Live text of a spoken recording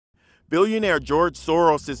Billionaire George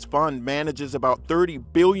Soros' fund manages about $30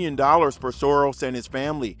 billion for Soros and his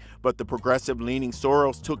family, but the progressive-leaning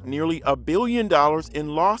Soros took nearly $1 billion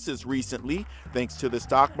in losses recently, thanks to the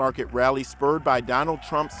stock market rally spurred by Donald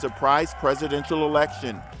Trump's surprise presidential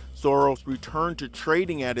election. Soros returned to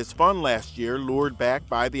trading at his fund last year, lured back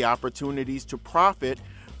by the opportunities to profit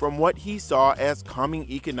from what he saw as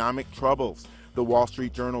coming economic troubles. The Wall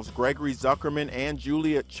Street Journal's Gregory Zuckerman and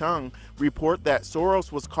Juliet Chung report that Soros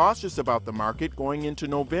was cautious about the market going into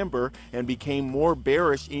November and became more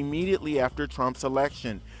bearish immediately after Trump's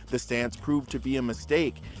election. The stance proved to be a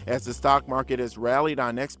mistake, as the stock market has rallied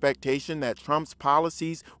on expectation that Trump's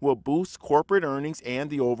policies will boost corporate earnings and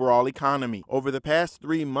the overall economy. Over the past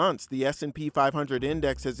 3 months, the S&P 500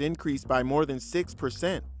 index has increased by more than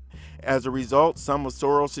 6%. As a result, some of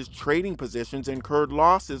Soros' trading positions incurred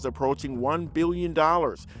losses approaching $1 billion,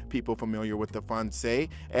 people familiar with the fund say,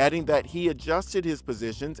 adding that he adjusted his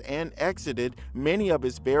positions and exited many of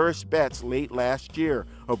his bearish bets late last year,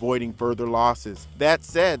 avoiding further losses. That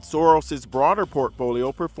said, Soros' broader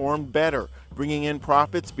portfolio performed better, bringing in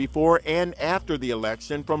profits before and after the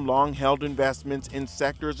election from long-held investments in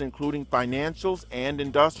sectors including financials and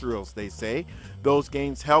industrials, they say. Those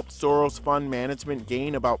gains helped Soros Fund Management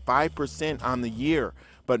gain about 5% on the year.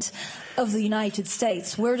 But of the United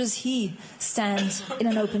States, where does he stand in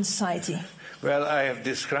an open society? Well, I have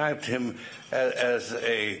described him as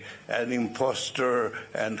an imposter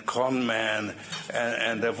and con man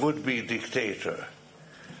and a would-be dictator.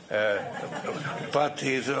 But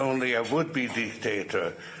he's only a would-be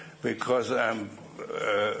dictator because I'm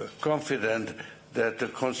confident that the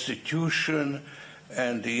Constitution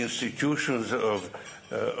and the institutions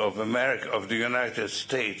of America, of the United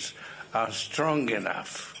States, are strong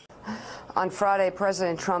enough. On Friday,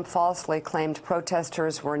 President Trump falsely claimed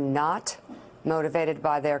protesters were not motivated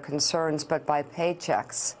by their concerns, but by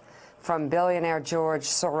paychecks from billionaire George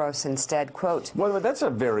Soros instead, quote. Well, that's a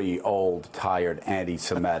very old, tired,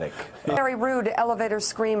 anti-Semitic. Very rude elevator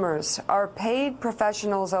screamers are paid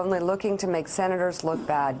professionals only looking to make senators look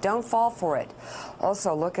bad. Don't fall for it.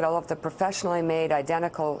 Also, look at all of the professionally made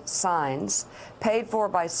identical signs paid for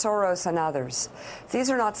by Soros and others. These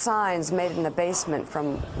are not signs made in the basement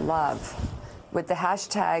from love. With the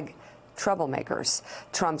hashtag troublemakers.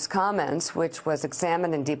 Trump's comments, which was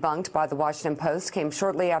examined and debunked by the Washington Post, came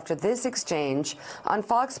shortly after this exchange on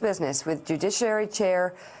Fox Business with Judiciary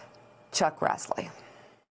Chair Chuck Grassley.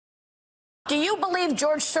 Do you believe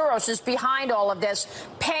George Soros is behind all of this,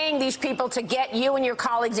 paying these people to get you and your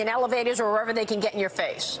colleagues in elevators or wherever they can get in your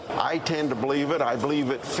face? I tend to believe it. I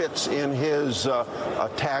believe it fits in his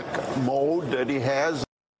attack mode that he has.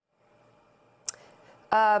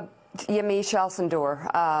 Yamiche Alcindor,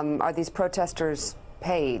 are these protesters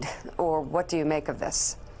paid, or what do you make of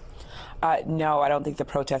this? No, I don't think the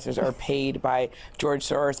protesters are paid by George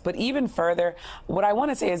Soros. But even further, what I want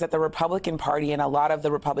to say is that the Republican Party and a lot of the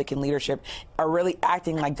Republican leadership are really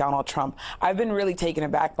acting like Donald Trump. I've been really taken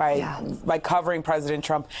aback by covering President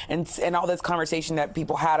Trump and all this conversation that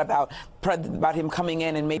people had about him coming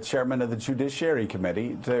in and making chairman of the Judiciary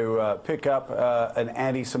Committee to pick up an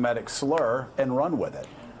anti-Semitic slur and run with it.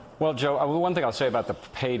 Well, Joe, one thing I'll say about the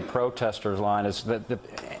paid protesters line is that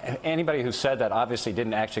anybody who said that obviously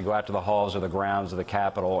didn't actually go out to the halls or the grounds of the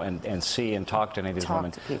Capitol and see and talk to any of these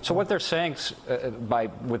women. So what they're saying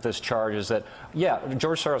with this charge is that, yeah,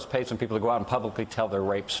 George Soros paid some people to go out and publicly tell their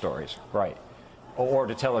rape stories, right, or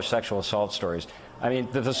to tell their sexual assault stories. I mean,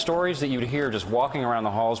 the stories that you'd hear just walking around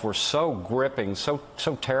the halls were so gripping, so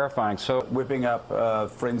terrifying. So whipping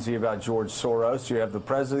up frenzy about George Soros. You have the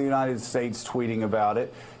President of the United States tweeting about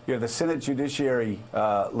it. You have the Senate Judiciary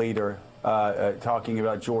leader talking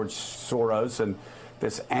about George Soros and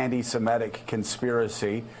this anti-Semitic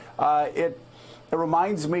conspiracy. It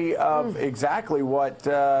reminds me of exactly what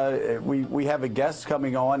we have a guest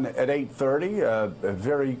coming on at 8:30, a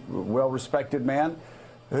very well-respected man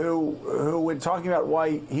who when talking about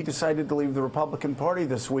why he decided to leave the Republican Party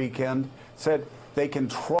this weekend, said they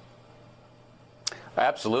control.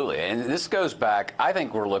 Absolutely. And this goes back, I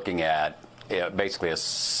think we're looking at basically a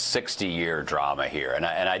 60-year drama here, and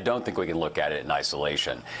I don't think we can look at it in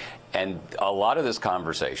isolation. And a lot of this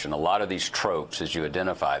conversation, a lot of these tropes, as you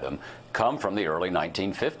identify them, come from the early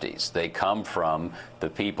 1950s. They come from the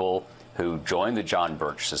people who joined the John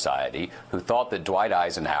Birch Society, who thought that Dwight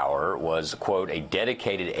Eisenhower was, quote, a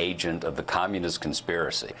dedicated agent of the communist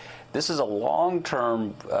conspiracy. This is a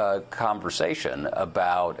long-term conversation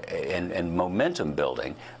about, and momentum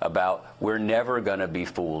building about, we're never going to be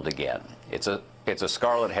fooled again. It's a It's a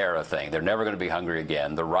Scarlet Hera thing. They're never going to be hungry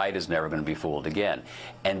again. The right is never going to be fooled again.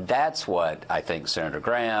 And that's what I think Senator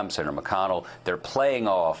Graham, Senator McConnell, they're playing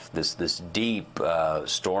off this deep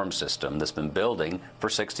storm system that's been building for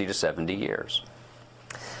 60 to 70 years.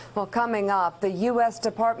 Well, coming up, the U.S.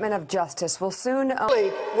 Department of Justice will soon...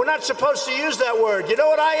 We're not supposed to use that word. You know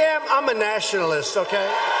what I am? I'm a nationalist,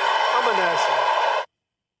 okay? I'm a nationalist.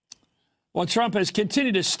 Well, Trump has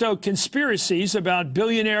continued to stoke conspiracies about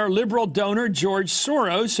billionaire liberal donor George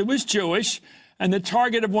Soros, who was Jewish, and the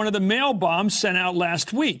target of one of the mail bombs sent out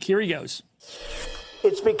last week. Here he goes.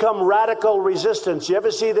 It's become radical resistance. You ever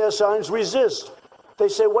see their signs? Resist. They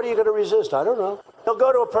say, what are you going to resist? I don't know. They'll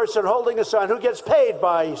go to a person holding a sign who gets paid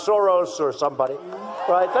by Soros or somebody,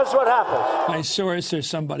 right? That's what happens. By Soros or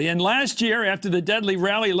somebody. And last year, after the deadly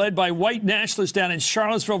rally led by white nationalists down in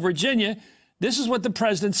Charlottesville, Virginia, this is what the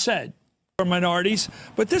president said. Minorities,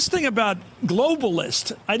 but this thing about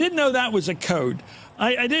globalist, I didn't know that was a code.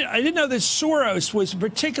 I didn't know that Soros was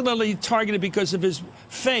particularly targeted because of his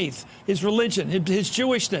faith, his religion, his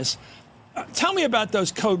Jewishness. Tell me about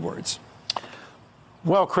those code words.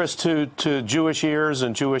 Well, Chris, to Jewish ears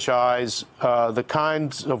and Jewish eyes, the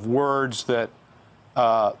kinds of words that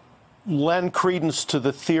lend credence to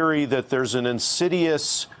the theory that there's an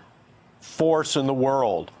insidious force in the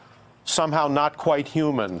world, somehow not quite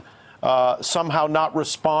human, somehow not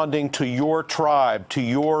responding to your tribe, to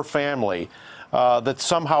your family, that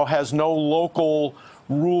somehow has no local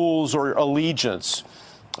rules or allegiance.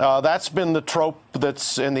 That's been the trope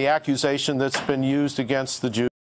that's in the accusation that's been used against the Jews.